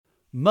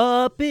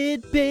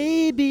Muppet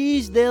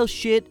babies, they'll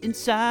shit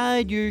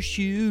inside your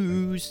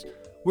shoes.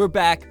 We're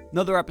back,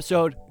 another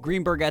episode,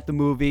 Greenberg at the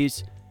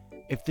Movies.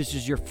 If this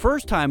is your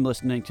first time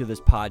listening to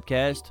this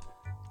podcast,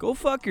 go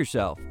fuck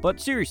yourself. But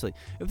seriously,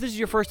 if this is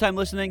your first time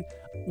listening,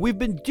 we've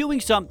been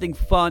doing something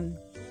fun.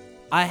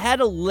 I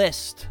had a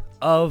list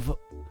of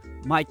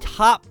my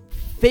top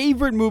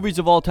favorite movies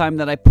of all time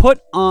that I put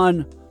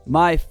on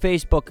my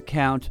Facebook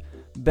account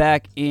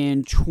back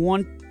in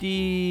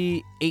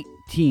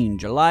 2018,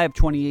 July of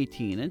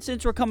 2018. And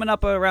since we're coming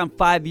up around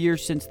 5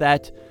 years since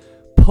that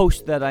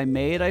post that I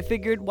made, I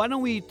figured, why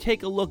don't we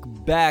take a look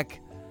back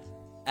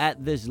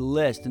at this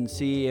list and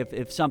see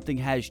if something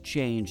has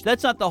changed.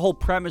 That's not the whole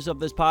premise of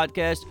this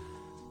podcast.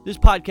 This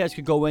podcast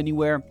could go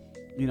anywhere.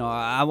 You know,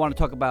 I want to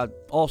talk about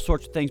all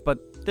sorts of things,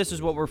 but this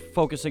is what we're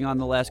focusing on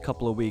the last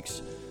couple of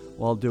weeks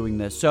while doing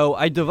this. So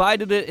I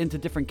divided it into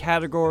different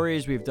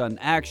categories. We've done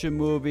action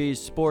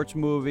movies, sports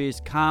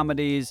movies,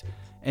 comedies,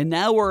 and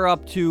now we're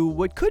up to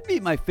what could be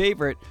my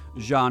favorite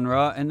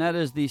genre, and that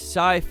is the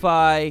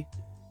sci-fi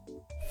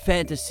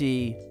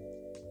fantasy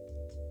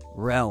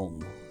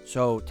realm.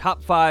 So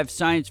top 5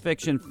 science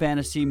fiction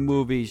fantasy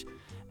movies,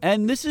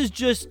 and this is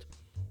just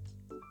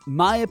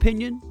my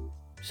opinion.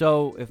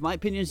 So if my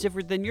opinion is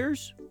different than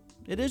yours,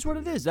 it is what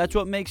it is. That's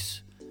what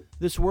makes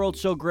this world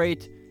so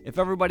great. If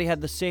everybody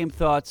had the same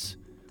thoughts,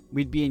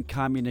 we'd be in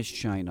communist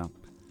China.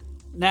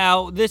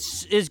 Now,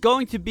 this is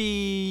going to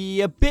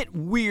be a bit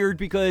weird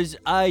because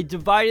I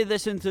divided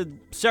this into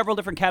several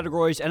different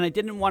categories and I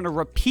didn't want to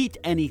repeat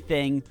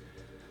anything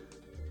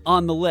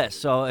on the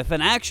list. So if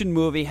an action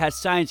movie has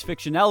science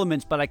fiction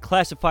elements, but I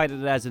classified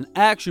it as an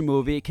action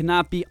movie, it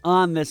cannot be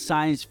on this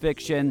science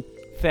fiction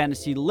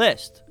fantasy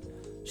list.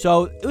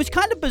 So it was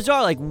kind of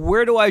bizarre, like,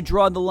 where do I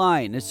draw the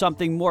line? Is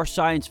something more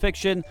science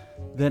fiction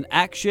than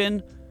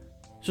action?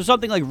 So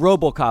something like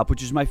RoboCop,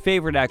 which is my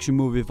favorite action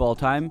movie of all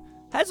time,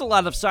 has a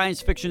lot of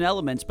science fiction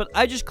elements, but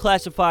I just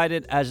classified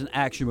it as an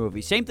action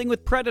movie. Same thing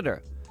with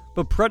Predator.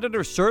 But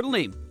Predator's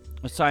certainly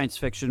a science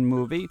fiction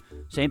movie.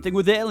 Same thing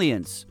with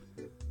Aliens.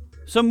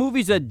 Some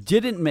movies that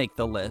didn't make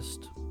the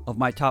list of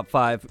my top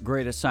 5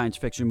 greatest science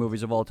fiction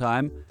movies of all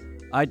time.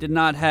 I did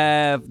not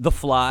have The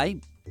Fly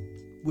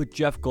with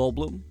Jeff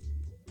Goldblum.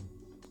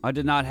 I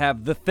did not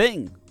have The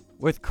Thing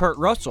with Kurt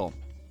Russell.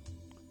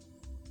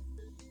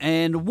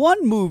 And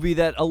one movie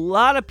that a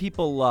lot of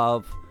people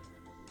love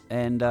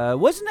and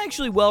wasn't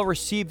actually well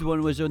received when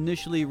it was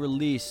initially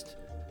released.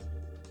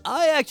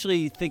 I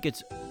actually think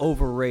it's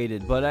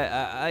overrated, but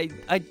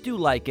I do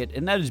like it,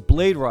 and that is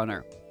Blade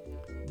Runner.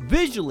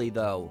 Visually,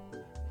 though,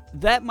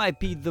 that might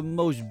be the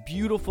most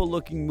beautiful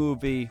looking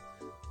movie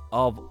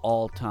of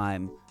all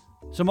time.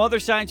 Some other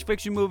science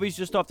fiction movies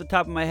just off the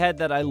top of my head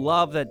that I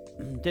love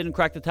that didn't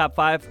crack the top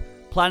 5.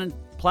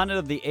 Planet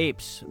of the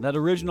Apes. That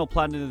original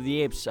Planet of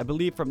the Apes, I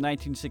believe from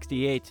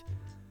 1968.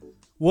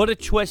 What a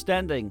twist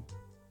ending.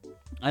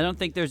 I don't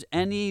think there's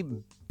any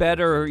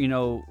better,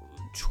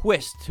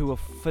 twist to a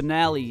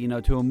finale,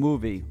 to a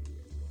movie.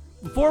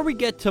 Before we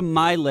get to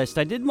my list,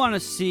 I did want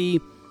to see,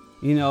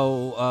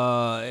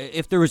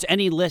 if there was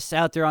any lists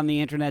out there on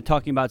the internet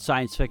talking about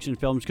science fiction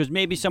films, because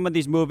maybe some of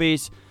these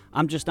movies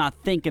I'm just not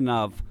thinking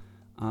of.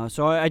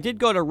 So I did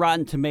go to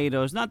Rotten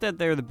Tomatoes. Not that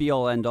they're the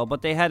be-all, end-all,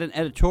 but they had an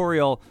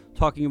editorial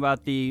talking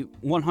about the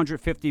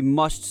 150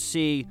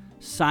 must-see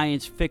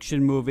science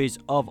fiction movies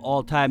of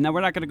all time. Now,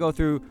 we're not going to go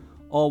through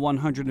all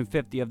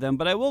 150 of them,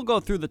 but I will go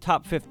through the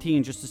top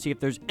 15 just to see if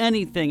there's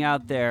anything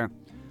out there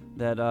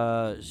that,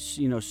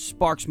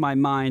 sparks my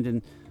mind.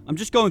 And I'm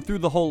just going through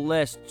the whole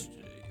list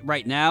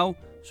right now.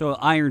 So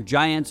Iron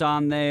Giant's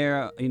on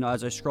there,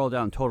 as I scroll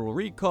down. Total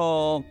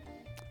Recall,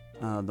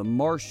 The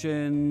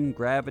Martian,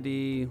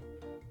 Gravity.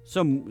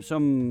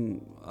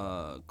 Some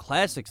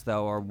classics,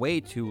 though, are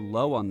way too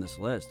low on this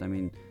list. I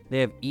mean,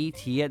 they have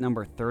E.T. at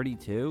number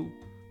 32.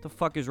 What the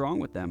fuck is wrong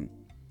with them?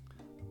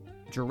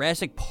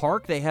 Jurassic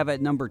Park, they have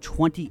at number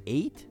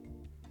 28?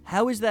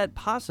 How is that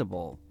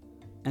possible?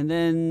 And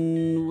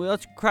then,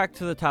 let's crack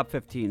to the top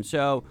 15.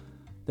 So,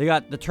 they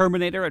got The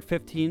Terminator at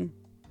 15.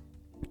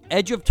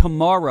 Edge of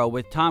Tomorrow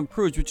with Tom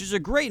Cruise, which is a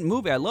great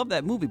movie. I love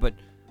that movie, but,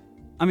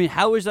 I mean,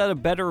 how is that a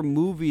better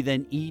movie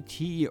than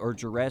E.T. or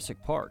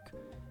Jurassic Park?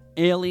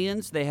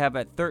 Aliens, they have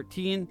at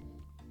 13.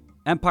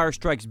 Empire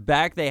Strikes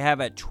Back, they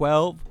have at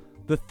 12.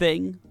 The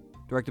Thing,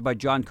 directed by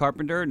John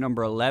Carpenter,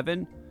 number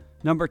 11.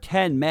 Number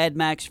 10, Mad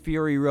Max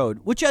Fury Road,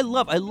 which I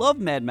love. I love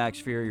Mad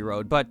Max Fury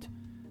Road, but,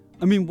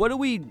 I mean, what are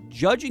we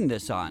judging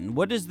this on?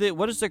 What is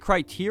the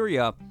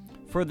criteria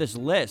for this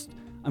list?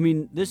 I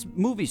mean, this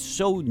movie's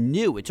so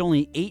new. It's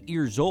only 8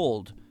 years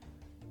old,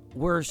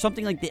 where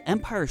something like The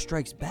Empire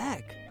Strikes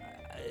Back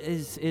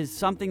is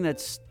something that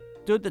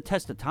stood the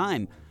test of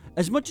time.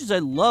 As much as I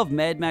love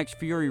Mad Max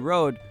Fury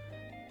Road,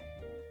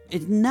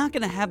 it's not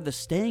going to have the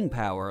staying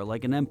power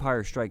like an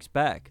Empire Strikes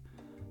Back.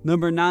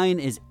 Number 9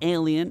 is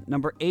Alien.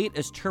 Number 8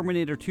 is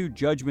Terminator 2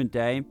 Judgment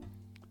Day.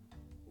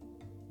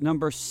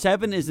 Number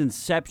 7 is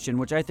Inception,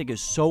 which I think is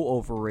so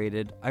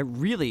overrated. I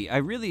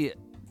really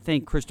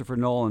think Christopher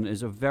Nolan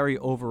is a very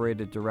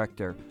overrated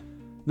director.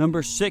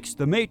 Number 6,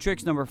 The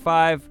Matrix. Number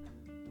 5,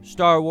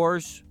 Star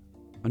Wars,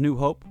 A New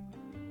Hope.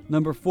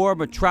 Number 4,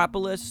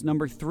 Metropolis.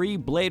 Number 3,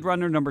 Blade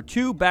Runner. Number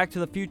 2, Back to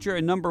the Future.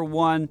 And number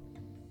 1,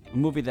 a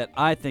movie that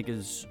I think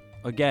is,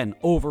 again,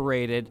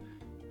 overrated,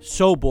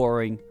 so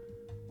boring.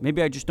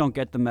 Maybe I just don't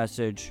get the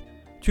message.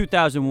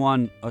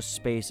 2001, A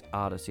Space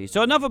Odyssey.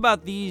 So enough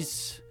about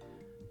these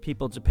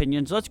people's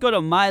opinions. Let's go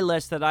to my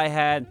list that I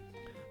had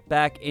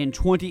back in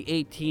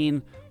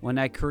 2018 when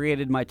I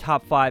created my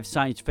top 5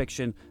 science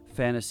fiction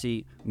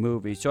fantasy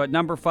movies. So at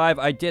number 5,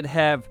 I did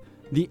have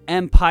The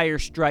Empire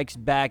Strikes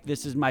Back.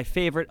 This is my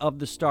favorite of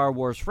the Star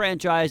Wars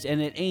franchise,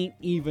 and it ain't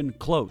even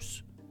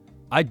close.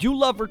 I do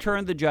love Return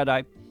of the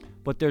Jedi,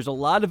 but there's a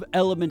lot of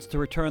elements to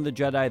Return of the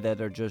Jedi that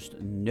are just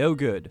no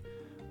good.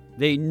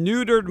 They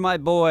neutered my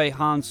boy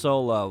Han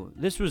Solo.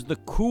 This was the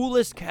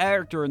coolest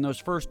character in those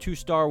first 2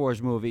 Star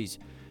Wars movies.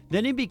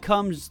 Then he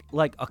becomes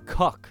like a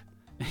cuck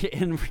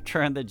in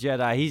Return of the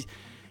Jedi.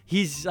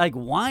 He's like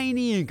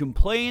whiny and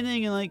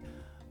complaining and like,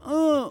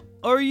 oh,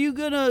 are you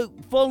gonna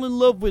fall in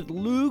love with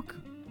Luke?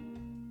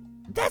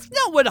 That's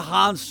not what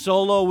Han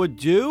Solo would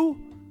do.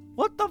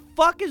 What the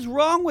fuck is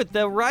wrong with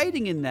the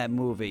writing in that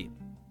movie?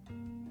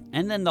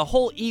 And then the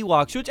whole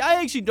Ewoks, which I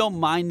actually don't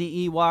mind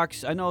the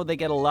Ewoks. I know they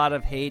get a lot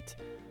of hate,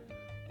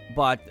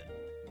 but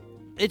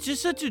it's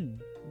just such a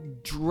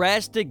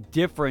drastic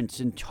difference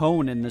in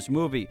tone in this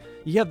movie.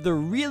 You have the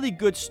really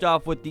good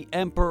stuff with the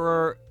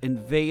Emperor and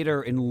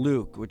Vader and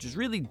Luke, which is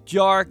really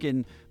dark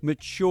and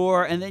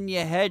mature, and then you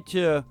head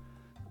to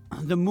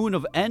the moon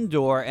of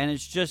Endor, and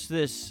it's just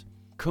this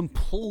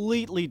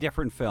completely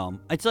different film.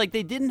 It's like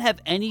they didn't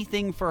have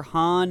anything for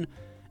Han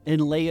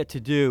and Leia to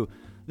do.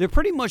 They're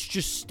pretty much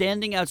just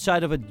standing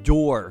outside of a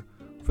door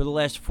for the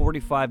last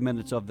 45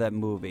 minutes of that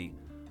movie.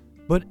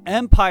 But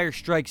Empire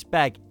Strikes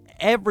Back,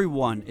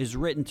 everyone is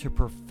written to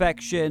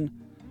perfection.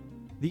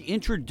 The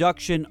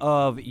introduction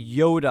of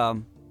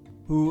Yoda,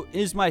 who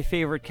is my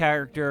favorite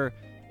character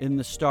in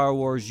the Star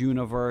Wars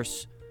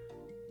universe.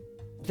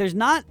 There's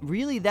not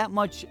really that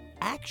much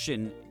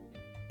action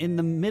in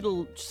the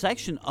middle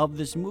section of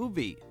this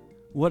movie.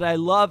 What I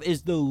love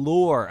is the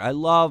lore. I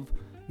love,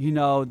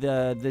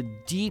 the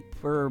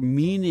deeper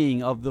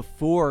meaning of the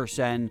Force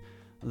and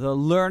the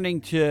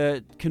learning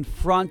to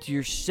confront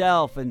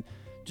yourself and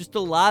just a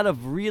lot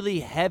of really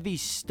heavy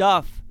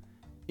stuff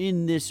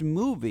in this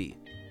movie.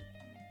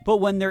 But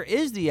when there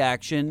is the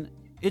action,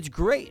 it's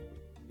great.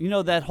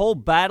 That whole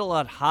battle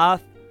at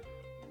Hoth,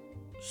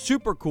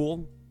 super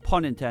cool,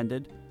 pun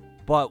intended,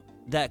 but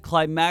that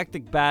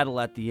climactic battle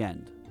at the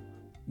end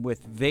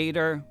with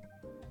Vader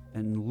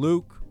and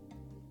Luke,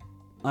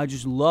 I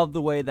just love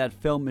the way that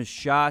film is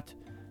shot.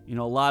 A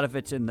lot of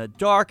it's in the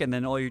dark, and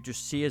then all you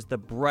just see is the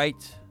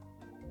bright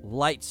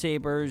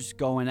lightsabers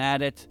going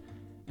at it.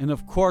 And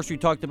of course, we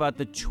talked about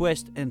the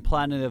twist in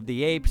Planet of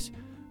the Apes.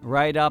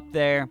 Right up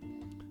there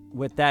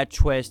with that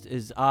twist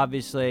is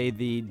obviously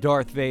the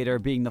Darth Vader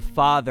being the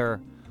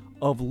father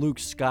of Luke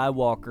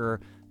Skywalker.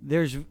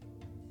 There's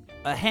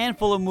a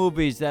handful of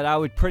movies that I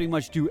would pretty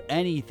much do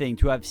anything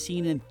to have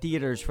seen in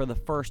theaters for the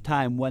first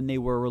time when they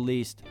were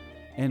released.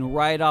 And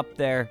right up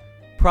there,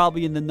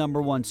 probably in the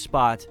number 1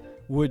 spot,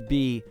 would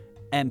be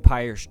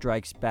Empire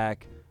Strikes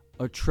Back.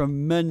 A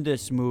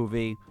tremendous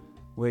movie,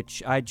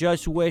 which I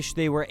just wish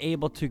they were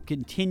able to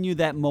continue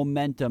that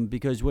momentum,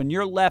 because when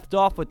you're left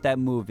off with that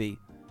movie,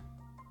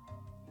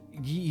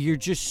 you're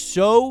just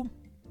so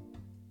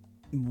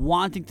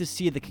wanting to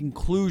see the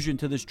conclusion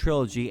to this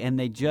trilogy, and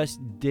they just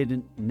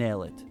didn't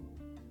nail it.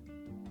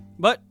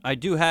 But I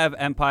do have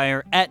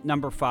Empire at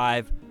number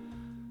 5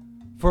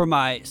 for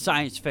my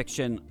science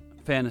fiction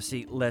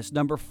fantasy list.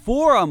 Number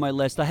 4 on my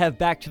list, I have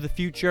Back to the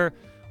Future,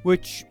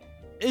 which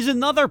is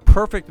another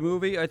perfect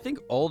movie. I think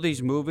all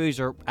these movies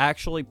are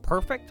actually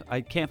perfect.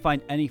 I can't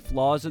find any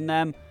flaws in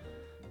them.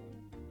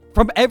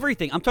 From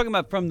everything. I'm talking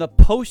about from the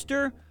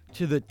poster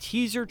to the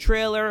teaser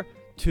trailer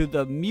to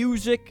the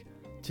music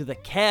to the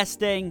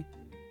casting.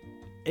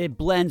 It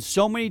blends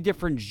so many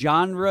different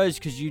genres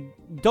because you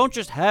don't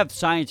just have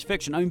science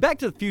fiction. I mean, Back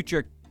to the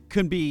Future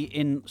can be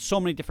in so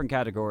many different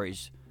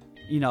categories.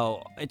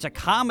 It's a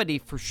comedy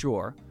for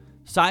sure.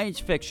 Science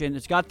fiction.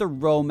 It's got the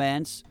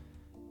romance.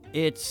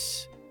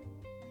 It's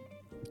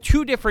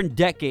 2 different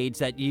decades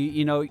that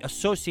you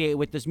associate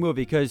with this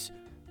movie, because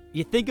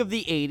you think of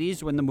the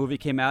 80s when the movie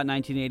came out in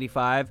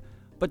 1985,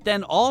 but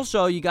then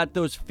also you got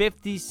those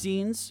 50s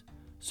scenes.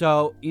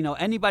 So,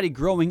 anybody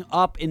growing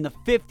up in the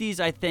 50s,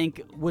 I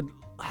think, would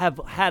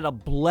have had a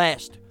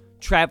blast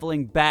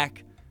traveling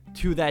back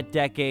to that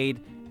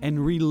decade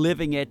and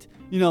reliving it.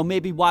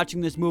 Maybe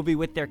watching this movie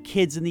with their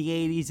kids in the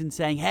 80s and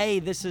saying, hey,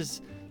 this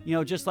is,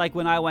 just like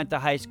when I went to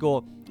high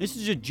school. This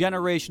is a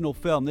generational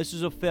film. This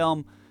is a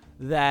film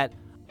that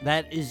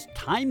is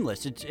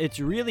timeless. It's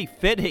really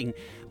fitting,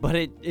 but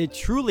it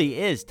truly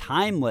is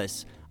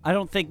timeless. I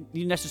don't think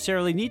you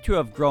necessarily need to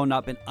have grown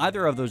up in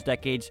either of those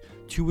decades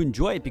to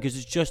enjoy it, because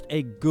it's just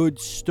a good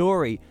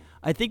story.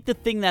 I think the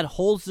thing that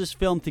holds this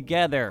film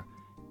together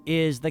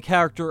is the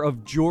character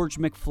of George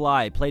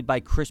McFly, played by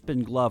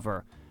Crispin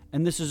Glover.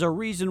 And this is a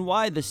reason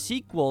why the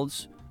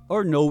sequels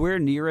are nowhere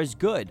near as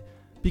good.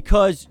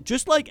 Because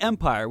just like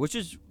Empire, which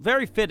is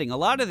very fitting, a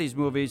lot of these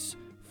movies,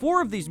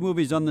 4 of these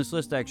movies on this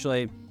list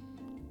actually,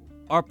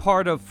 are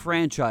part of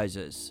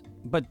franchises.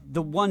 But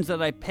the ones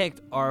that I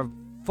picked are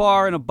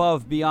far and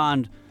above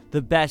beyond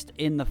the best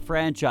in the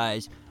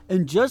franchise.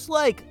 And just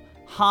like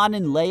Han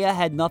and Leia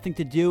had nothing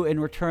to do in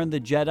Return of the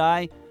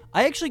Jedi,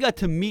 I actually got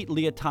to meet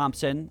Leah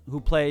Thompson, who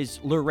plays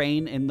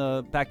Lorraine in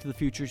the Back to the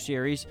Future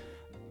series.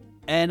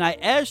 And I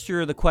asked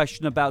her the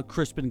question about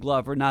Crispin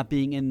Glover not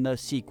being in the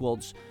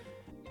sequels.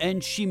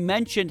 And she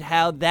mentioned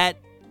how that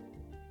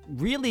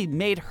really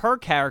made her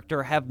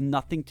character have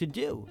nothing to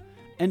do.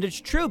 And it's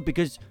true,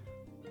 because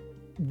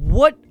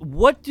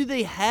what do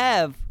they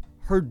have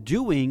her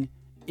doing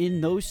in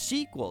those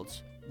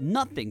sequels?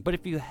 Nothing. But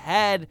if you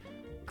had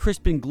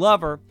Crispin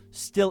Glover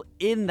still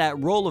in that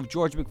role of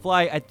George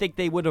McFly, I think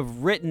they would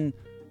have written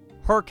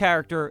her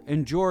character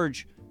and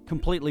George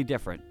completely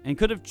different and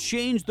could have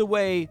changed the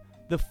way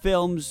the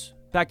films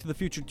Back to the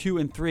Future 2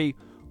 and 3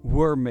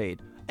 were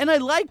made. And I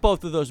like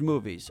both of those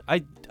movies.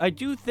 I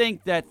do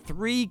think that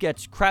 3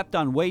 gets crapped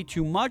on way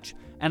too much,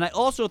 and I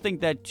also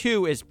think that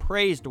 2 is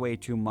praised way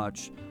too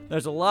much.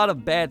 There's a lot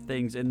of bad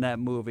things in that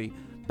movie.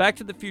 Back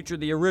to the Future,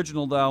 the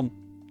original, though,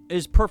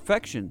 is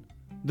perfection.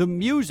 The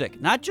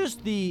music, not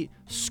just the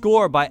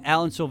score by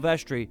Alan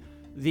Silvestri,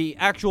 the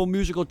actual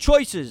musical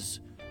choices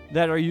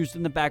that are used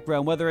in the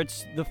background, whether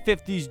it's the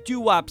 50s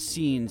doo-wop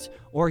scenes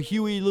or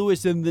Huey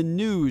Lewis and the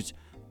News,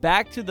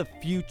 Back to the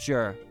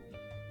Future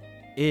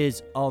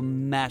is a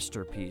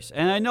masterpiece.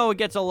 And I know it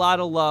gets a lot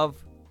of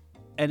love,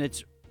 and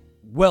it's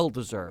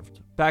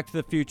well-deserved. Back to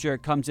the Future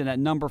comes in at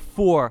number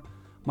 4,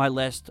 my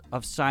list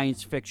of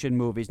science fiction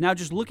movies. Now,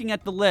 just looking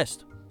at the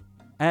list,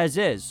 as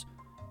is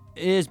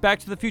Back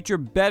to the Future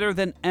better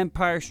than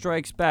Empire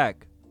Strikes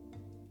Back?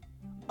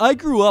 I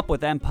grew up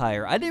with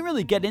Empire. I didn't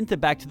really get into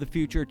Back to the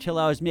Future till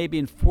I was maybe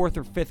in 4th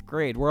or 5th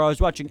grade, where I was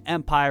watching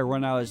Empire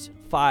when I was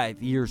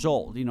 5 years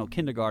old,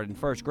 kindergarten,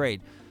 1st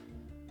grade.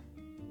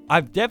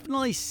 I've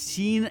definitely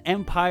seen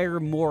Empire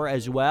more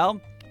as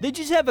well. They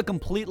just have a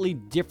completely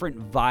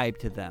different vibe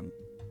to them.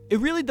 It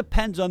really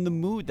depends on the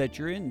mood that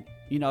you're in.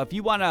 If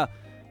you want to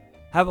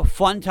have a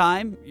fun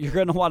time, you're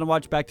going to want to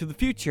watch Back to the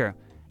Future.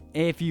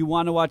 If you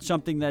want to watch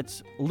something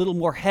that's a little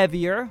more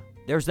heavier,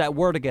 there's that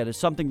word again. Is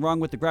something wrong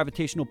with the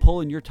gravitational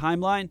pull in your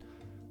timeline?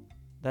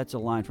 That's a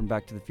line from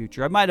Back to the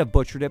Future. I might have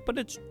butchered it, but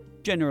it's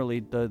generally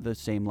the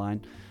same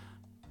line.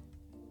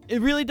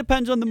 It really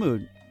depends on the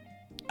mood.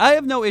 I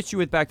have no issue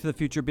with Back to the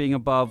Future being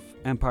above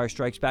Empire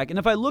Strikes Back. And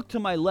if I look to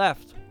my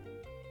left,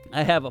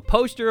 I have a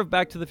poster of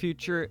Back to the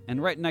Future,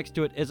 and right next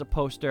to it is a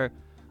poster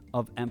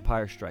of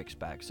Empire Strikes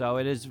Back. So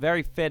it is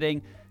very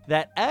fitting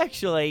that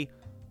actually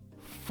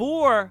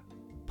 4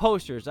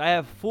 posters. I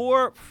have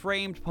 4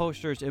 framed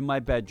posters in my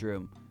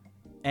bedroom,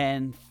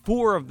 and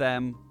 4 of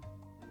them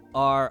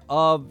are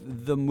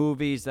of the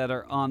movies that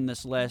are on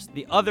this list.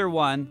 The other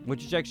one,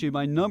 which is actually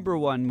my number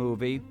 1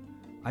 movie,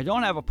 I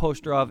don't have a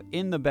poster of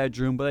in the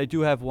bedroom, but I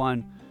do have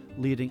one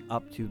leading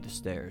up to the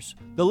stairs.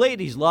 The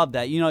ladies love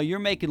that. You're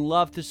making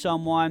love to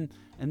someone,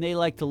 and they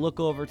like to look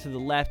over to the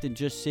left and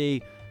just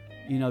see,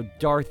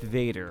 Darth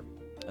Vader.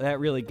 That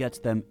really gets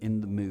them in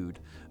the mood.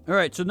 All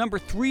right, so number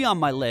 3 on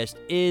my list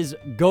is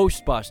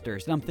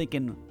Ghostbusters. And I'm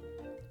thinking,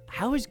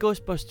 how is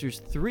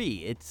Ghostbusters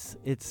 3?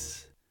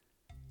 It's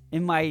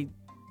in my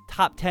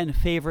top 10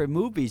 favorite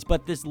movies,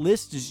 but this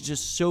list is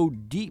just so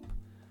deep.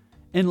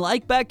 And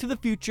like Back to the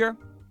Future,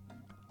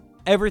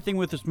 everything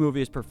with this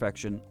movie is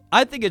perfection.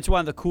 I think it's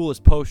one of the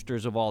coolest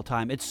posters of all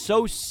time. It's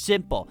so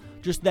simple.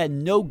 Just that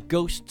no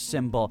ghost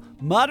symbol.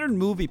 Modern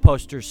movie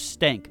posters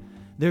stink.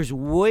 There's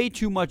way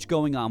too much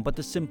going on, but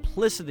the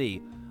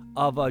simplicity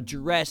of a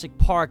Jurassic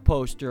Park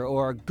poster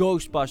or a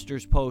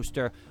Ghostbusters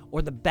poster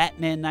or the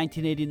Batman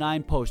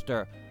 1989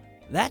 poster,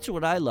 that's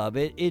what I love.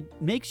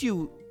 It makes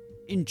you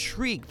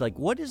intrigued. Like,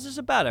 what is this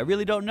about? I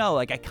really don't know.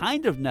 I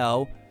kind of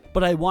know,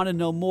 but I want to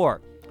know more.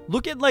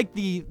 Look at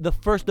the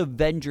first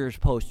Avengers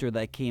poster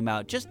that came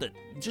out. Just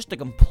a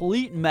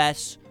complete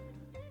mess.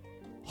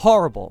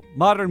 Horrible.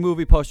 Modern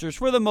movie posters,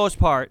 for the most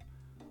part,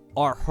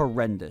 are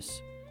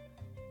horrendous.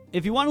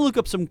 If you want to look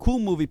up some cool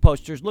movie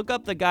posters, look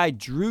up the guy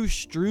Drew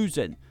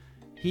Struzan.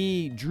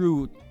 He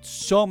drew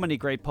so many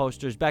great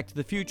posters. Back to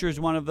the Future is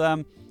one of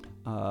them.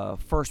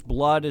 First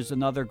Blood is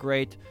another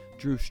great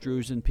Drew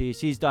Struzan piece.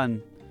 He's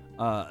done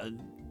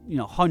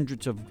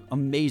hundreds of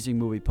amazing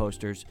movie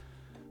posters.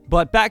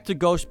 But back to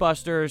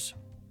Ghostbusters.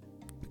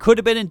 Could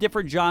have been in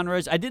different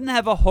genres. I didn't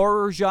have a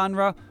horror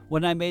genre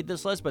when I made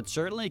this list, but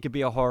certainly it could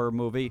be a horror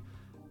movie.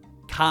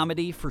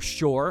 Comedy, for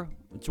sure.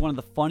 It's one of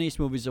the funniest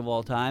movies of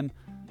all time.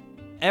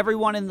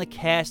 Everyone in the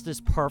cast is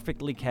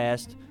perfectly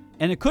cast.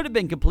 And it could have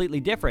been completely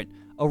different.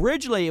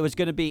 Originally, it was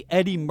going to be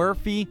Eddie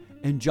Murphy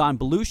and John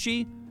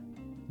Belushi.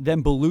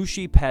 Then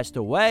Belushi passed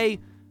away,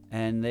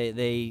 and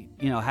they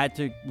had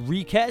to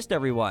recast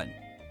everyone.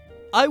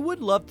 I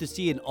would love to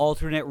see an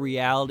alternate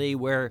reality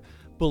where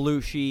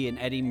Belushi and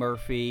Eddie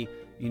Murphy,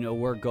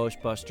 were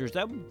Ghostbusters.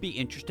 That would be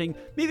interesting.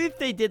 Maybe if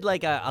they did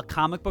like a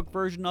comic book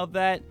version of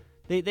that,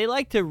 They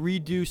like to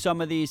redo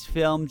some of these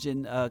films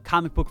in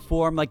comic book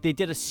form. Like they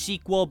did a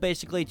sequel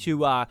basically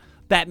to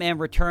Batman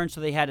Returns, so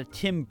they had a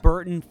Tim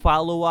Burton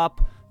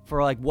follow-up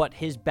for like what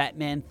his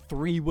Batman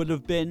 3 would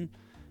have been.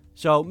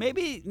 So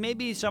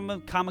maybe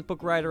some comic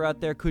book writer out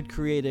there could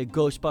create a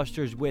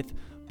Ghostbusters with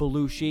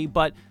Belushi,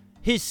 but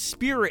his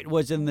spirit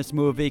was in this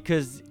movie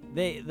because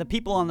the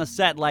people on the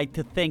set like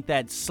to think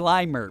that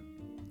Slimer,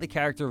 the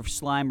character of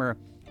Slimer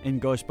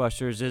in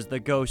Ghostbusters, is the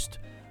ghost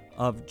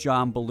of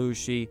John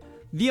Belushi.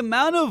 The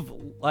amount of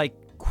like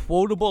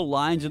quotable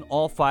lines in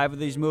all 5 of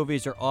these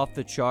movies are off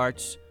the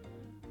charts,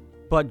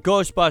 but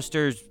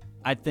Ghostbusters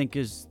I think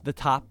is the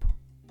top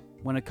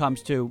when it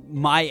comes to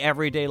my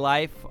everyday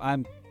life.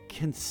 I'm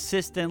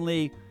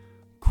consistently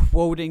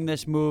quoting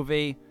this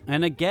movie,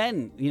 and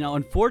again,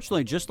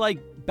 unfortunately, just like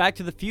Back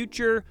to the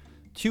Future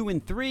 2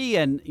 and 3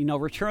 and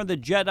Return of the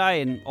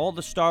Jedi and all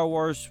the Star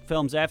Wars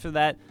films after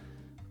that,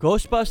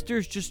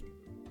 Ghostbusters just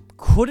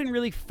couldn't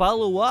really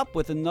follow up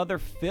with another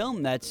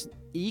film that's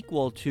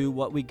equal to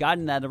what we got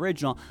in that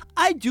original.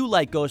 I do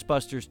like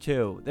Ghostbusters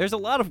 2. There's a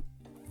lot of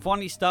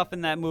funny stuff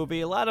in that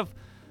movie, a lot of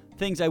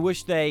things I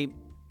wish they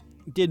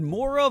did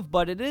more of,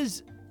 but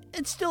it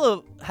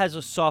still has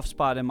a soft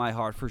spot in my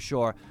heart for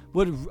sure.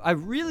 What I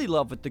really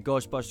love with the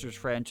Ghostbusters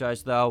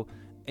franchise, though,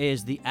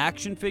 is the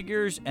action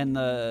figures and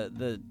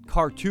the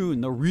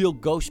cartoon, the real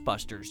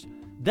Ghostbusters.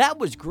 That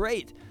was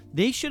great.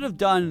 They should have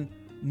done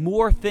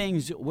more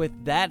things with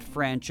that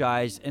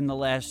franchise in the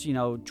last,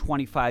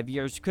 25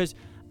 years, because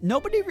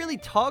nobody really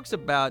talks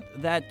about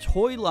that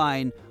toy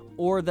line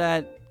or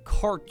that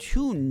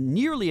cartoon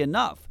nearly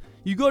enough.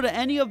 You go to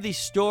any of these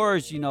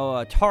stores,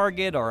 a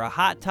Target or a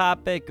Hot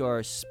Topic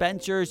or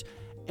Spencer's,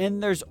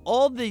 and there's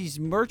all these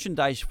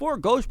merchandise for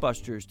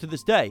Ghostbusters to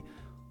this day.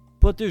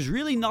 But there's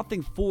really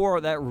nothing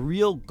for that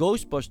real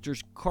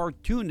Ghostbusters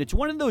cartoon. It's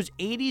one of those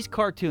 80s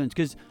cartoons,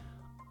 because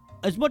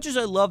as much as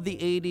I love the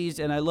 80s,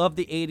 and I love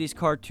the 80s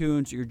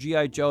cartoons, your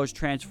G.I. Joes,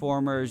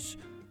 Transformers,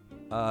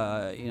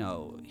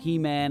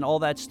 He-Man, all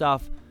that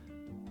stuff,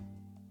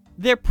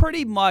 they're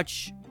pretty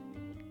much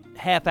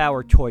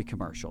half-hour toy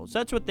commercials.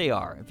 That's what they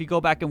are. If you go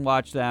back and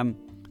watch them,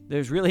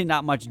 there's really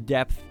not much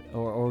depth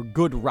or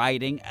good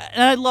writing.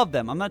 And I love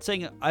them. I'm not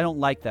saying I don't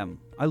like them.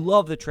 I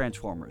love the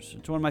Transformers.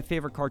 It's one of my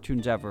favorite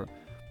cartoons ever.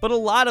 But a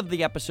lot of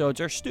the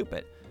episodes are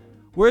stupid.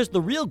 Whereas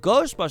the real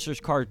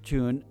Ghostbusters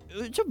cartoon,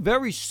 it's a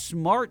very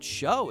smart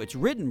show. It's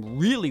written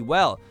really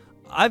well.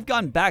 I've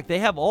gone back. They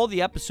have all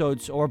the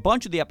episodes, or a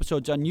bunch of the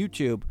episodes, on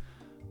YouTube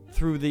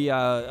through the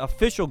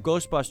official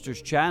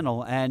Ghostbusters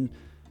channel. And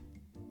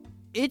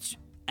it's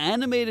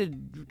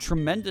animated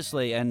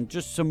tremendously, and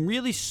just some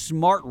really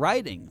smart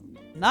writing.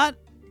 Not,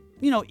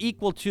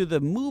 equal to the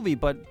movie,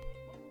 but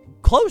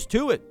close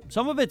to it.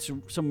 Some of it's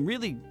some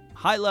really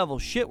high-level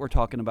shit we're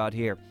talking about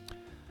here.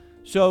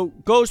 So,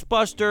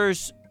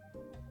 Ghostbusters,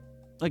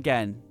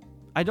 again,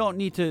 I don't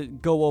need to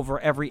go over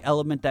every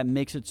element that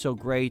makes it so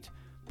great,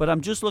 but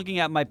I'm just looking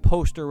at my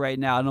poster right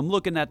now, and I'm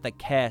looking at the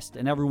cast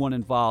and everyone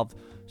involved.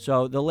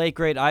 So, the late,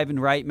 great Ivan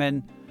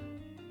Reitman,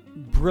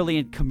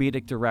 brilliant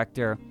comedic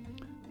director.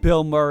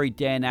 Bill Murray,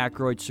 Dan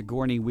Aykroyd,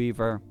 Sigourney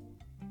Weaver.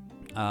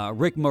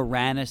 Rick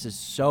Moranis is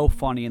so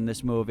funny in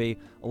this movie.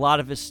 A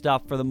lot of his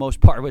stuff, for the most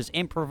part, was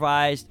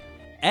improvised.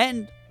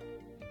 And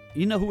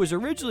who was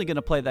originally going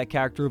to play that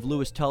character of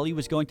Louis Tully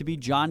was going to be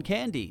John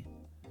Candy.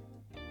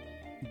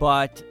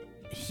 But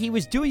he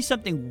was doing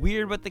something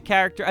weird with the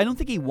character. I don't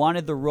think he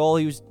wanted the role.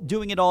 He was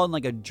doing it all in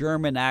like a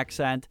German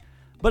accent.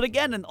 But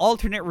again, an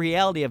alternate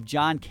reality of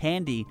John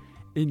Candy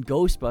in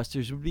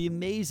Ghostbusters would be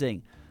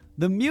amazing.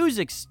 The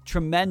music's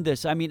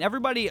tremendous. I mean,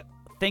 everybody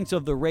thinks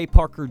of the Ray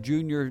Parker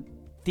Jr.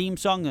 theme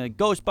song,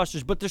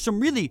 Ghostbusters, but there's some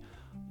really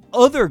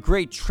other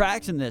great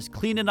tracks in this.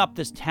 Cleaning Up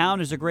This Town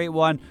is a great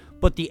one,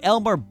 but the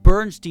Elmer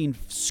Bernstein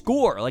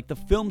score, like the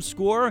film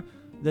score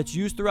that's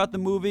used throughout the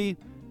movie,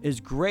 is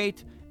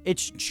great.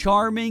 It's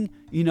charming.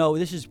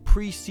 This is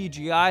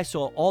pre-CGI,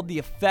 so all the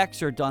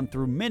effects are done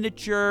through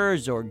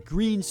miniatures or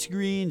green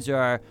screens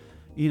or,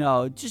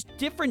 just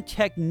different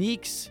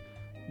techniques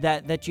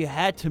that you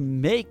had to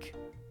make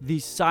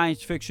these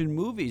science fiction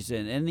movies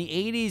in. And the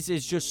 80s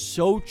is just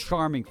so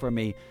charming for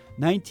me.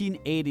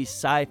 1980s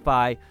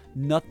sci-fi,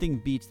 nothing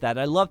beats that.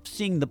 I loved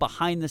seeing the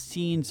behind the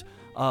scenes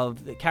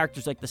of the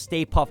characters like the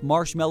Stay Puft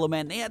Marshmallow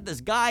Man. They had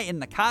this guy in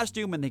the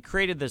costume and they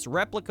created this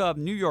replica of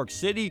New York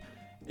City.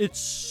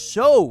 It's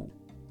so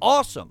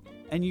awesome.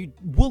 And you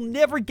will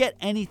never get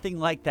anything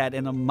like that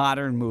in a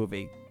modern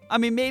movie. I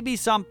mean, maybe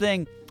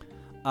something,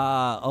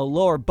 a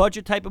lower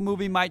budget type of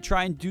movie might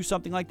try and do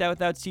something like that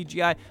without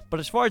CGI.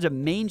 But as far as a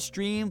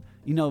mainstream,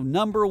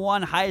 number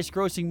one highest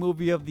grossing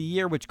movie of the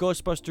year, which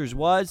Ghostbusters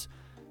was,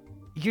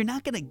 you're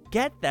not going to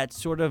get that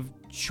sort of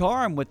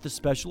charm with the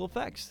special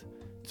effects.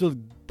 It's a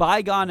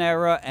bygone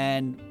era,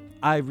 and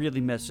I really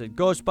miss it.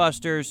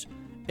 Ghostbusters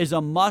is a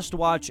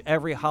must-watch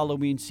every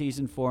Halloween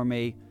season for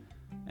me,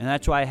 and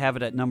that's why I have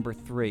it at number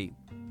 3.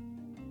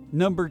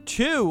 Number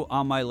 2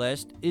 on my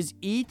list is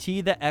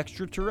E.T. the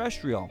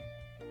Extraterrestrial.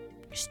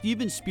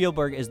 Steven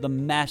Spielberg is the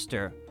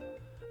master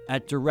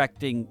at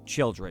directing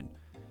children.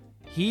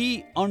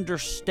 He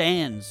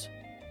understands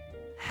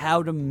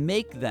how to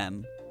make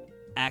them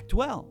act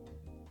well.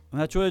 And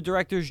that's what a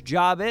director's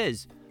job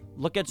is.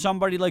 Look at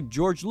somebody like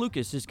George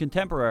Lucas, his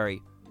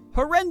contemporary.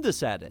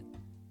 Horrendous at it.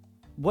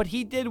 What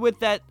he did with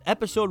that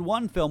episode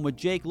 1 film with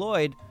Jake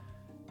Lloyd,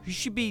 he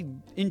should be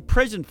in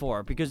prison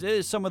for, because it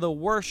is some of the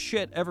worst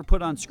shit ever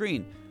put on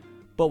screen.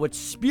 But what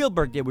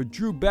Spielberg did with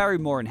Drew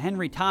Barrymore and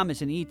Henry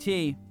Thomas and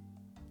E.T.,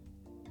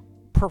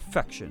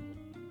 perfection.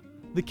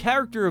 The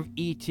character of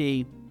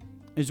E.T.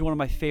 is one of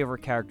my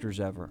favorite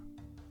characters ever.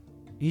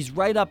 He's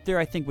right up there,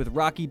 I think, with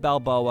Rocky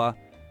Balboa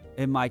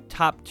in my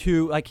top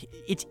 2. Like,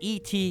 it's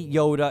E.T.,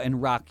 Yoda,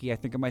 and Rocky, I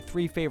think, are my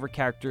 3 favorite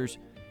characters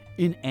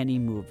in any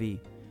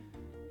movie.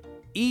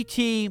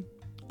 E.T.,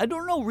 I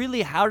don't know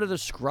really how to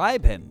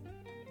describe him.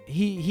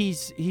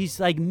 He's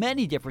like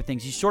many different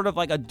things. He's sort of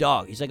like a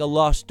dog. He's like a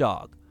lost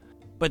dog.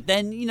 But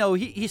then,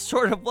 he's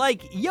sort of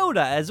like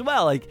Yoda as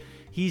well. Like,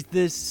 he's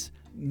this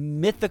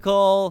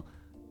mystical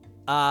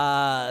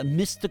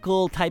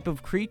type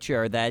of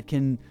creature that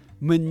can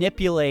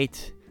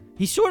manipulate.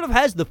 He sort of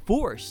has the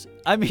Force.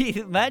 I mean,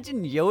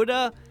 imagine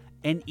Yoda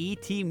and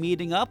E.T.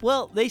 meeting up.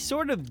 Well, they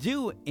sort of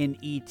do in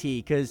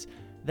E.T. because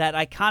that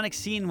iconic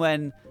scene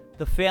when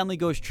the family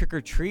goes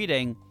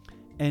trick-or-treating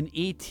and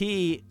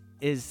E.T.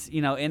 is,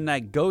 in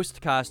that ghost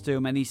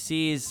costume, and he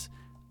sees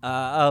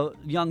a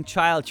young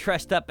child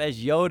dressed up as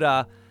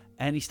Yoda,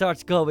 and he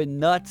starts going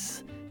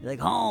nuts. He's like,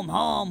 home,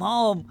 home,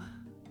 home.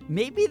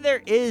 Maybe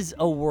there is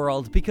a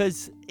world,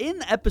 because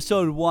in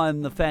episode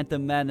 1, The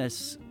Phantom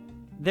Menace,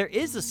 there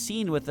is a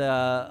scene with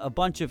a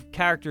bunch of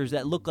characters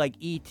that look like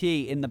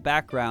E.T. in the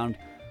background,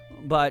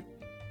 but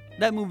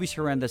that movie's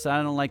horrendous.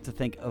 I don't like to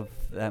think of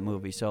that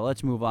movie, so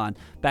let's move on.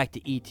 Back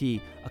to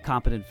E.T., a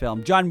competent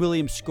film. John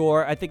Williams'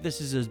 score, I think this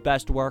is his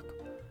best work.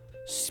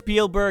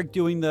 Spielberg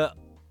doing the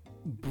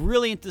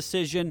brilliant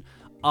decision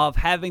of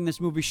having this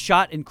movie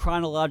shot in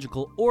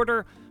chronological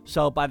order,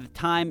 so by the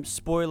time,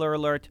 spoiler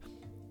alert,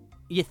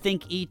 you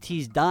think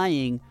E.T.'s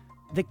dying,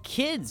 the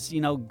kids,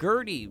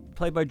 Gertie,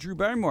 played by Drew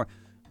Barrymore,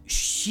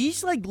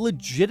 she's like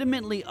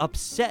legitimately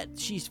upset.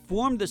 She's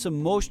formed this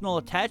emotional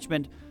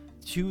attachment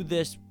to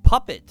this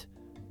puppet.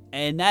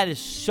 And that is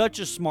such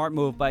a smart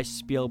move by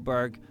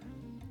Spielberg.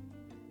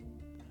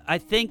 I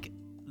think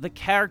the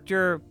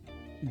character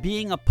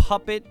being a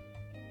puppet,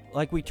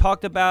 like we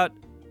talked about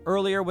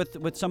earlier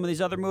with some of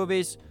these other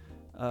movies,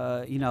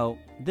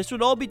 this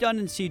would all be done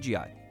in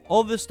CGI.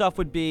 All of this stuff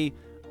would be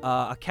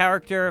a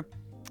character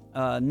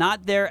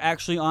not there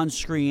actually on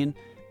screen.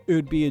 It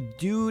would be a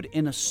dude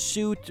in a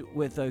suit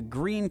with a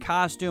green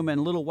costume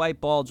and little white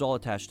balls all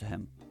attached to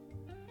him.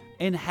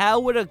 And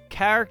how would a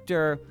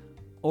character,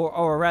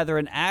 or rather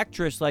an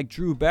actress like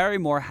Drew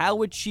Barrymore, how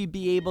would she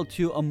be able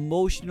to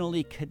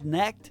emotionally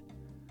connect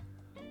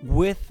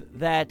with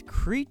that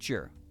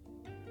creature?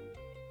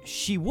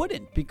 She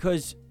wouldn't,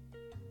 because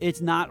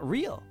it's not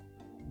real.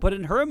 But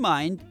in her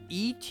mind,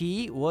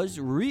 E.T. was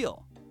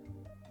real.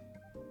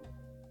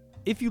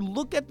 If you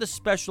look at the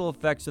special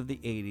effects of the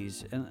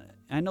 80s, and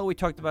I know we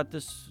talked about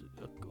this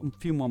a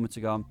few moments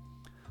ago,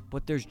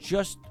 but there's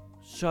just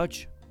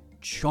such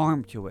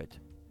charm to it.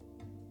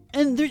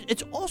 And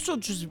it's also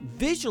just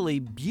visually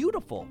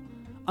beautiful.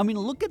 I mean,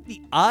 look at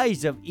the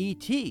eyes of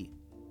E.T.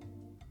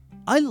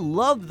 I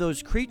love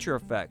those creature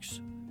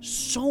effects.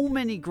 So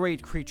many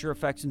great creature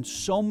effects in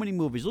so many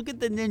movies. Look at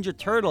the Ninja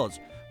Turtles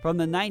from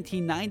the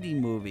 1990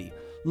 movie.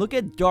 Look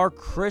at Dark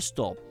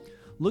Crystal.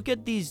 Look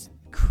at these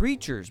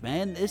creatures,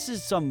 man. This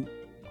is some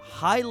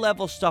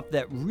high-level stuff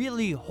that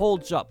really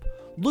holds up.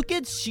 Look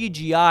at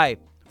CGI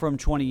from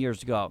 20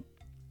 years ago.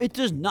 It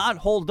does not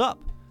hold up.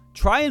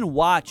 Try and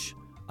watch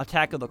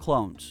Attack of the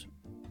Clones.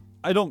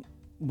 I don't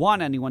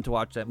want anyone to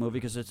watch that movie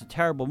because it's a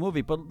terrible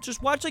movie, but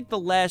just watch like the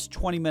last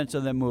 20 minutes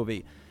of that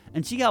movie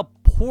and see how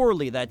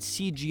poorly that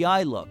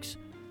CGI looks.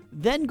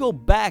 Then go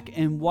back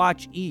and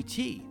watch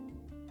E.T.,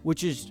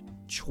 which is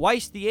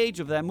twice the age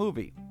of that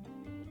movie,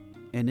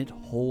 and it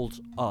holds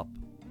up.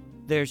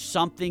 There's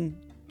something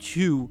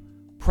to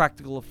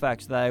practical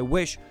effects that I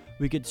wish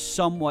we could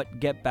somewhat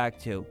get back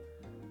to.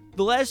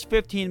 The last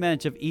 15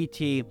 minutes of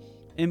E.T.,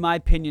 in my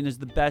opinion, is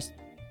the best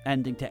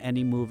ending to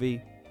any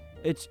movie.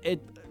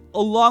 It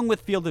along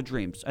with Field of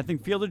Dreams. I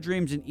think Field of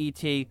Dreams and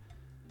E.T.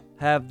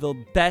 have the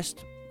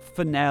best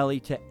finale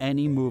to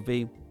any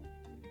movie.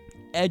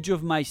 Edge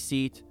of my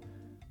seat,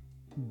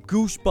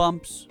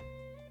 goosebumps,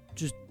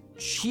 just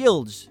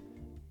chills.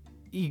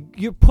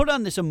 You're put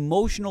on this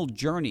emotional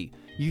journey.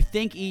 You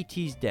think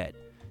E.T.'s dead.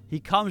 He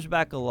comes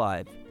back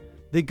alive.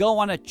 They go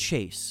on a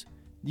chase.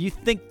 You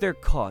think they're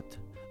caught.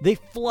 They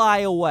fly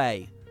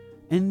away.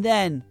 And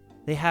then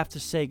they have to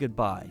say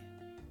goodbye.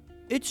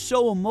 It's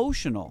so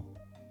emotional.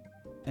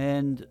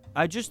 And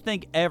I just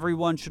think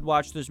everyone should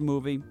watch this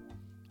movie.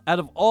 Out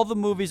of all the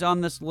movies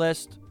on this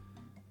list,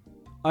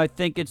 I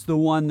think it's the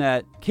one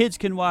that kids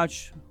can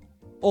watch,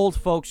 old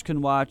folks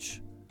can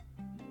watch,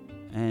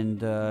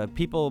 and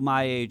people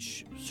my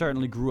age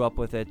certainly grew up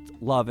with it,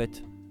 love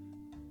it.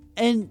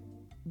 And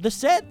the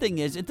sad thing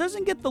is, it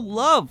doesn't get the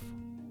love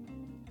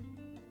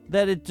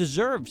that it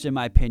deserves, in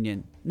my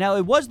opinion. Now,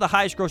 it was the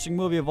highest grossing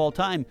movie of all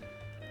time,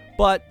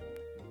 but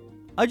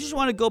I just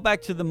want to go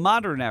back to the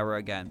modern era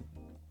again.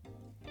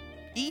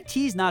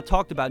 E.T.'s not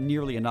talked about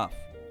nearly enough.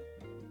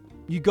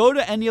 You go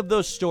to any of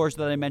those stores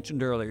that I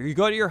mentioned earlier. You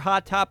go to your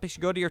Hot Topics,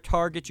 you go to your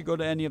Targets, you go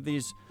to any of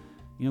these,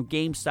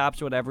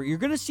 GameStops or whatever. You're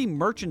going to see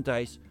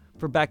merchandise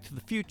for Back to the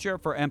Future,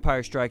 for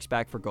Empire Strikes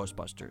Back, for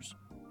Ghostbusters.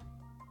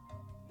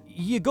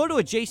 You go to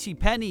a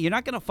JCPenney, you're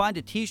not going to find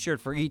a t-shirt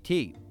for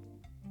E.T.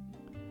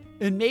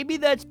 And maybe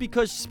that's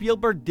because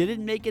Spielberg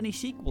didn't make any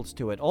sequels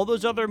to it. All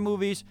those other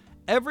movies,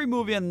 every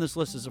movie on this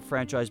list is a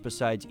franchise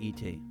besides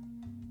E.T.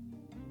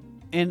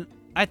 And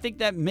I think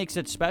that makes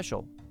it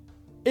special.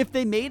 If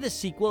they made a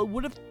sequel, it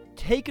would have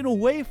taken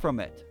away from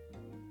it.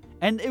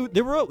 And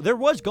there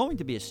was going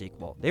to be a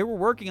sequel. They were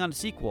working on a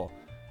sequel.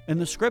 And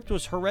the script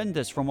was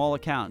horrendous from all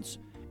accounts.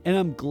 And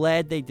I'm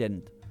glad they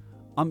didn't.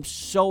 I'm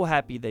so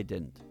happy they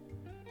didn't.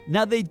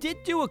 Now, they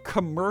did do a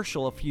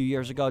commercial a few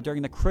years ago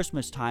during the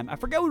Christmas time. I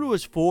forget what it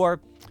was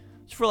for.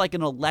 It's for like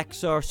an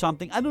Alexa or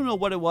something. I don't know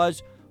what it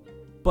was.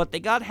 But they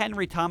got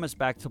Henry Thomas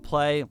back to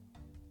play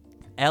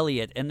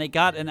Elliot. And they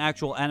got an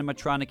actual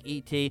animatronic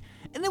E.T.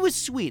 And it was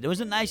sweet. It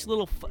was a nice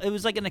little... It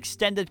was like an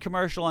extended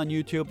commercial on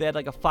YouTube. They had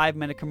like a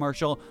 5-minute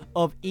commercial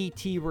of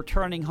E.T.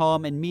 returning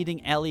home and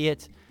meeting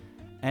Elliot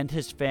and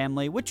his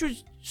family, which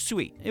was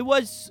sweet. It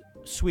was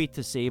sweet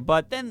to see.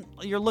 But then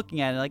you're looking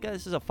at it like, oh,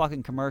 this is a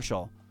fucking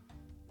commercial.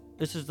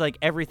 This is like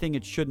everything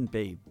it shouldn't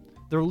be.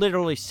 They're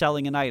literally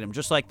selling an item,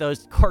 just like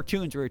those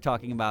cartoons we were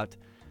talking about.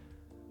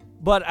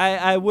 But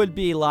I would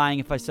be lying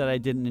if I said I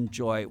didn't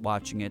enjoy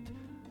watching it.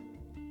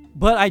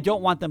 But I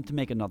don't want them to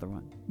make another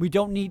one. We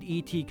don't need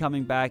E.T.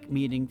 coming back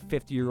meeting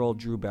 50-year-old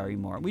Drew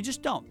Barrymore. We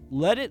just don't.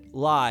 Let it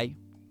lie.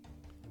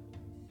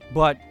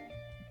 But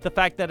the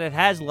fact that it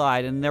has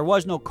lied, and there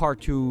was no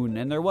cartoon,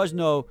 and there was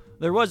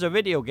a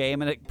video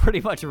game, and it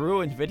pretty much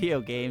ruined video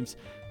games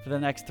for the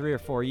next 3 or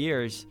 4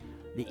 years.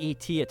 The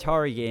E.T.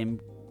 Atari game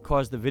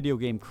caused the video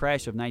game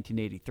crash of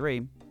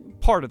 1983.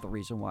 Part of the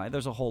reason why.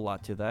 There's a whole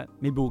lot to that.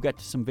 Maybe we'll get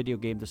to some video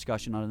game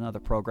discussion on another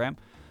program.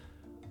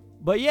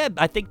 But yeah,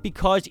 I think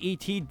because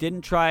E.T.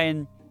 didn't try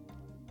and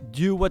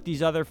do what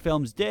these other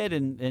films did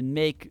and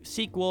make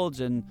sequels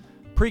and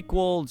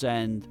prequels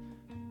and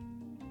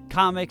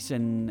comics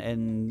and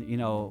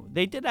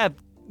they did have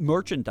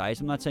merchandise.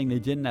 I'm not saying they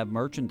didn't have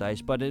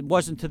merchandise, but it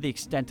wasn't to the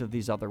extent of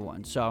these other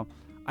ones. So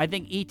I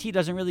think E.T.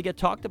 doesn't really get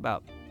talked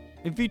about.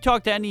 If you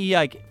talk to any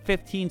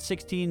 15,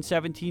 16,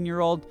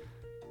 17-year-old,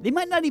 they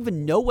might not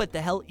even know what the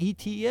hell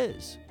E.T.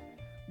 is,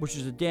 which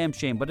is a damn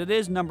shame. But it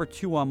is number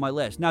 2 on my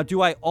list. Now,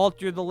 do I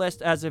alter the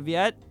list as of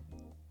yet?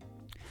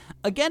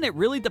 Again, it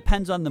really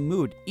depends on the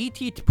mood.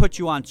 E.T. puts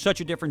you on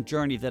such a different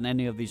journey than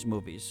any of these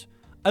movies.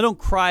 I don't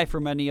cry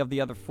from any of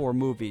the other 4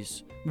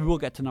 movies. Maybe we'll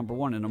get to number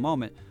 1 in a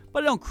moment.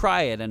 But I don't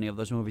cry at any of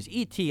those movies.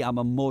 E.T., I'm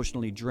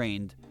emotionally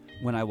drained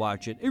when I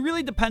watch it. It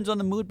really depends on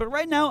the mood, but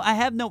right now I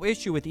have no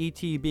issue with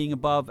E.T. being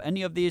above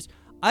any of these.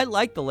 I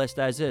like the list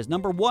as is.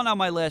 Number 1 on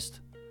my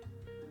list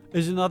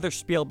is another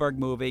Spielberg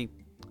movie.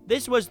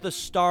 This was the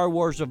Star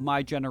Wars of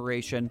my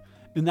generation,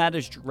 and that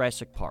is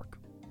Jurassic Park.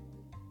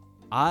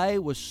 I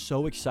was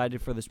so excited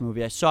for this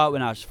movie. I saw it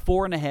when I was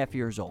 4.5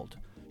 years old.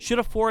 Should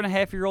a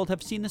 4.5-year-old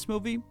have seen this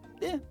movie?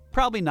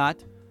 Probably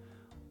not.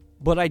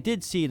 But I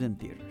did see it in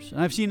theaters,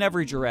 and I've seen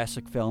every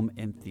Jurassic film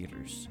in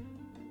theaters.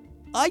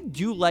 I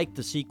do like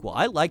the sequel.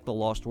 I like The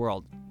Lost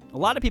World. A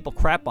lot of people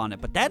crap on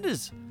it, but that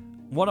is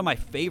one of my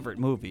favorite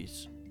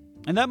movies.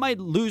 And that might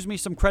lose me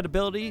some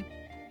credibility,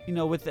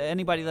 with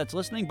anybody that's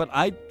listening, but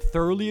I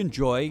thoroughly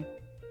enjoy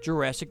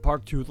Jurassic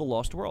Park 2: The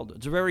Lost World.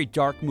 It's a very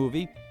dark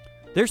movie.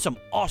 There's some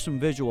awesome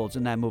visuals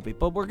in that movie,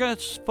 but we're going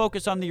to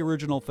focus on the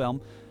original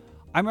film.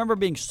 I remember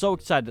being so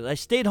excited. I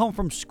stayed home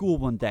from school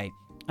one day,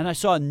 and I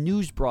saw a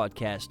news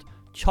broadcast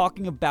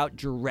talking about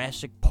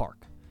Jurassic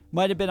Park.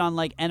 Might have been on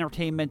like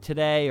Entertainment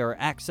Today or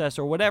Access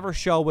or whatever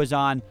show was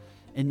on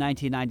in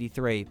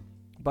 1993.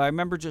 But I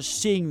remember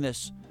just seeing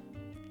this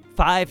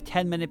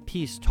 5-10 minute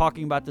piece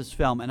talking about this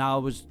film, and I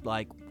was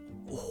like,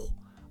 oh,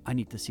 I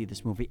need to see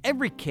this movie.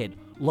 Every kid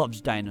loves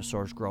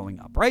dinosaurs growing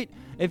up, right?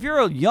 If you're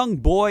a young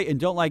boy and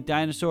don't like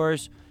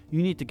dinosaurs,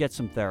 you need to get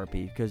some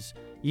therapy because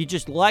you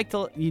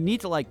need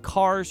to like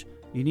cars,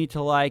 you need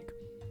to like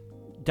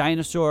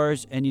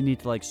dinosaurs, and you need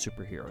to like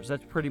superheroes.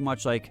 That's pretty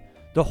much like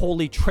the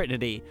holy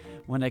trinity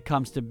when it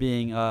comes to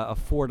being a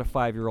 4 to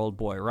 5-year-old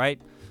boy,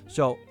 right?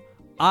 So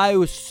I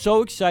was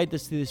so excited to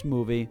see this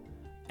movie,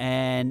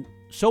 and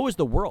so was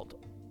the world.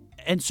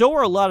 And so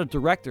are a lot of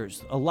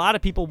directors. A lot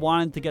of people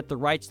wanted to get the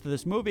rights to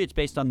this movie. It's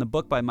based on the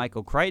book by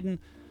Michael Crichton.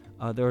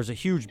 There was a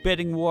huge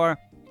bidding war.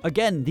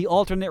 Again, the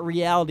alternate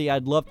reality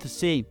I'd love to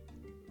see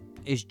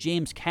is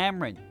James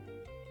Cameron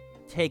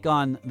take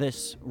on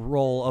this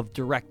role of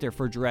director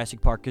for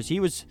Jurassic Park because he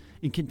was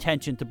in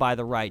contention to buy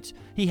the rights.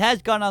 He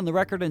has gone on the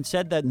record and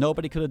said that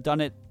nobody could have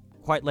done it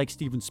quite like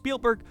Steven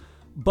Spielberg,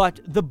 but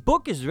the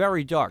book is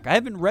very dark. I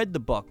haven't read the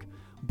book,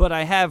 but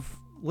I have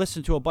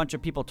listened to a bunch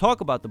of people talk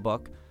about the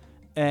book,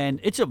 and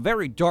it's a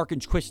very dark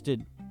and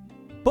twisted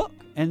book,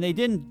 and they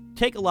didn't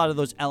take a lot of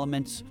those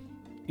elements,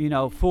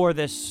 for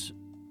this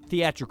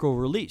theatrical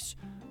release.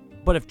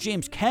 But if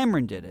James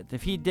Cameron did it,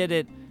 if he did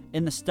it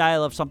in the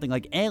style of something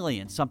like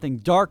Alien, something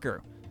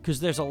darker, because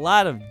there's a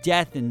lot of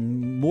death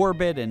and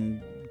morbid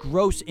and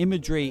gross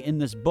imagery in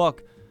this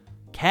book,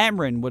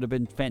 Cameron would have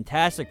been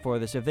fantastic for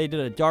this. If they did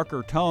a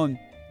darker tone,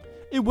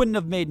 it wouldn't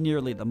have made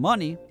nearly the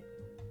money.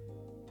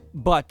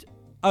 But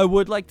I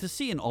would like to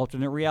see an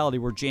alternate reality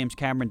where James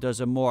Cameron does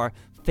a more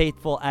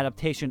faithful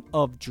adaptation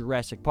of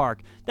Jurassic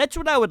Park. That's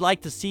what I would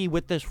like to see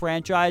with this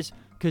franchise,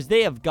 because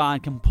they have gone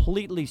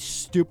completely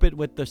stupid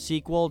with the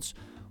sequels.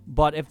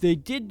 But if they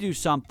did do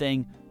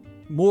something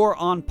more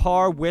on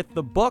par with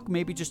the book,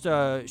 maybe just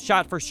a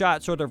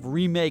shot-for-shot sort of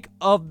remake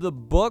of the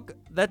book,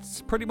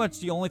 that's pretty much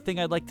the only thing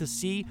I'd like to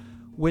see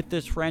with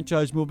this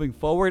franchise moving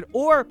forward.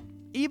 Or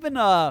even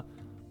a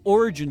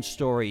origin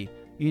story,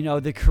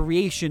 the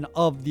creation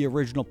of the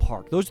original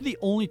park. Those are the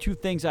only two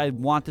things I'd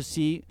want to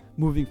see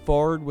moving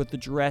forward with the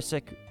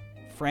Jurassic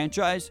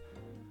franchise.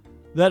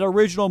 That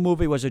original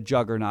movie was a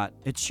juggernaut.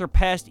 It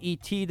surpassed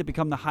E.T. to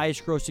become the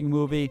highest grossing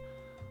movie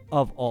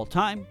of all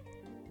time.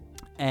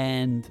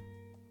 And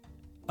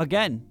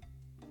again,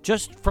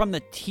 just from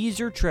the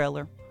teaser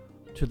trailer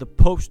to the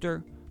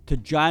poster to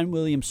John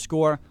Williams'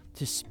 score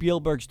to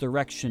Spielberg's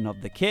direction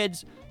of the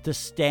kids to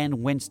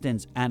Stan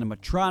Winston's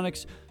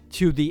animatronics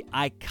to the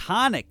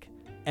iconic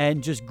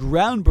and just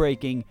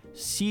groundbreaking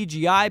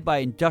CGI by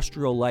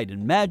Industrial Light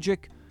and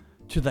Magic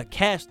to the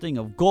casting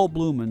of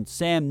Goldblum and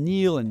Sam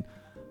Neill and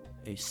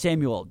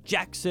Samuel L.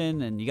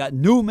 Jackson, and you got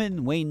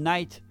Newman, Wayne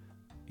Knight,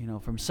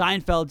 from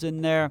Seinfeld's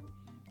in there.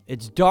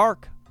 It's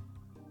dark,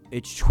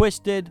 it's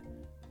twisted,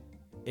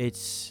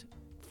 it's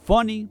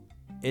funny,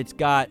 it's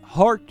got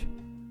heart,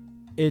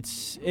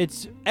 it's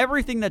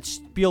everything that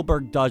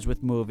Spielberg does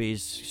with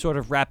movies sort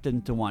of wrapped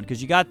into one.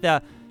 Because you got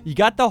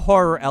the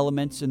horror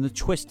elements and the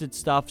twisted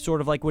stuff,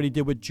 sort of like what he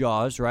did with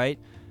Jaws, right?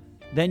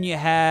 Then you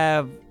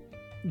have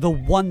the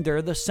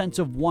wonder, the sense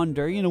of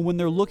wonder. When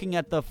they're looking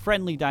at the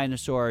friendly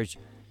dinosaurs,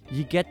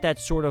 you get that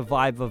sort of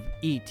vibe of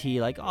E.T.,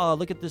 like, oh,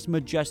 look at this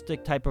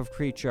majestic type of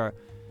creature.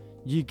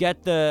 You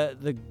get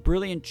the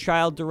brilliant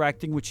child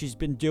directing, which he's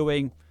been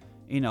doing,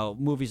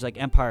 movies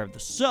like Empire of the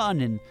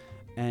Sun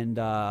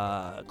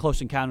and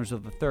Close Encounters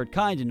of the Third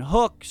Kind and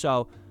Hook.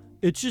 So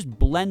it's just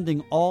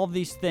blending all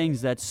these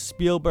things that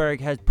Spielberg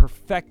has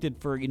perfected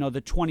for,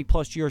 the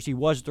 20-plus years he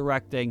was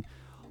directing,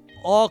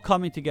 all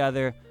coming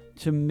together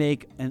to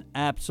make an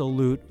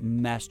absolute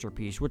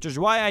masterpiece, which is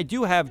why I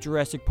do have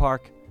Jurassic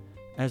Park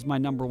as my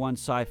number one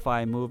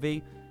sci-fi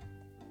movie.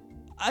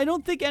 I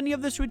don't think any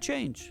of this would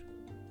change.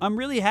 I'm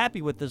really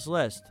happy with this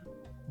list.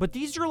 But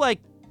these are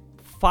like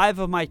 5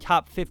 of my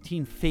top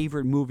 15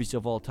 favorite movies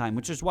of all time,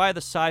 which is why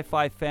the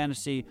sci-fi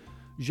fantasy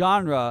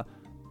genre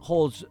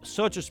holds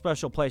such a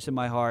special place in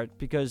my heart,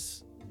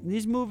 because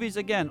these movies,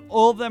 again,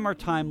 all of them are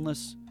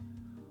timeless.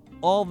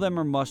 All of them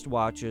are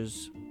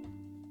must-watches.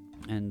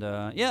 And,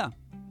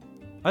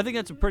 I think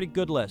that's a pretty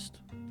good list.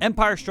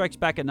 Empire Strikes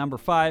Back at number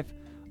 5.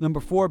 Number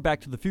 4,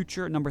 Back to the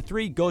Future. Number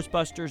 3,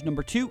 Ghostbusters.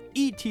 Number 2,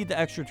 E.T. the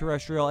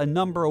Extraterrestrial. And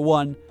number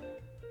 1,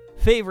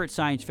 favorite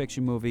science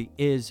fiction movie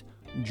is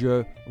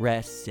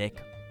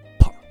Jurassic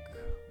Park.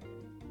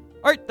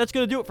 All right, that's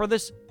going to do it for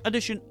this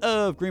edition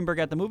of Greenberg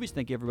at the Movies.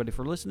 Thank you, everybody,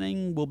 for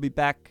listening. We'll be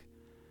back.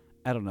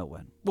 I don't know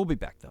when. We'll be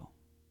back, though.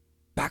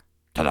 Back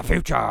to the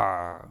future.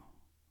 All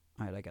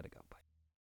right, I got to go.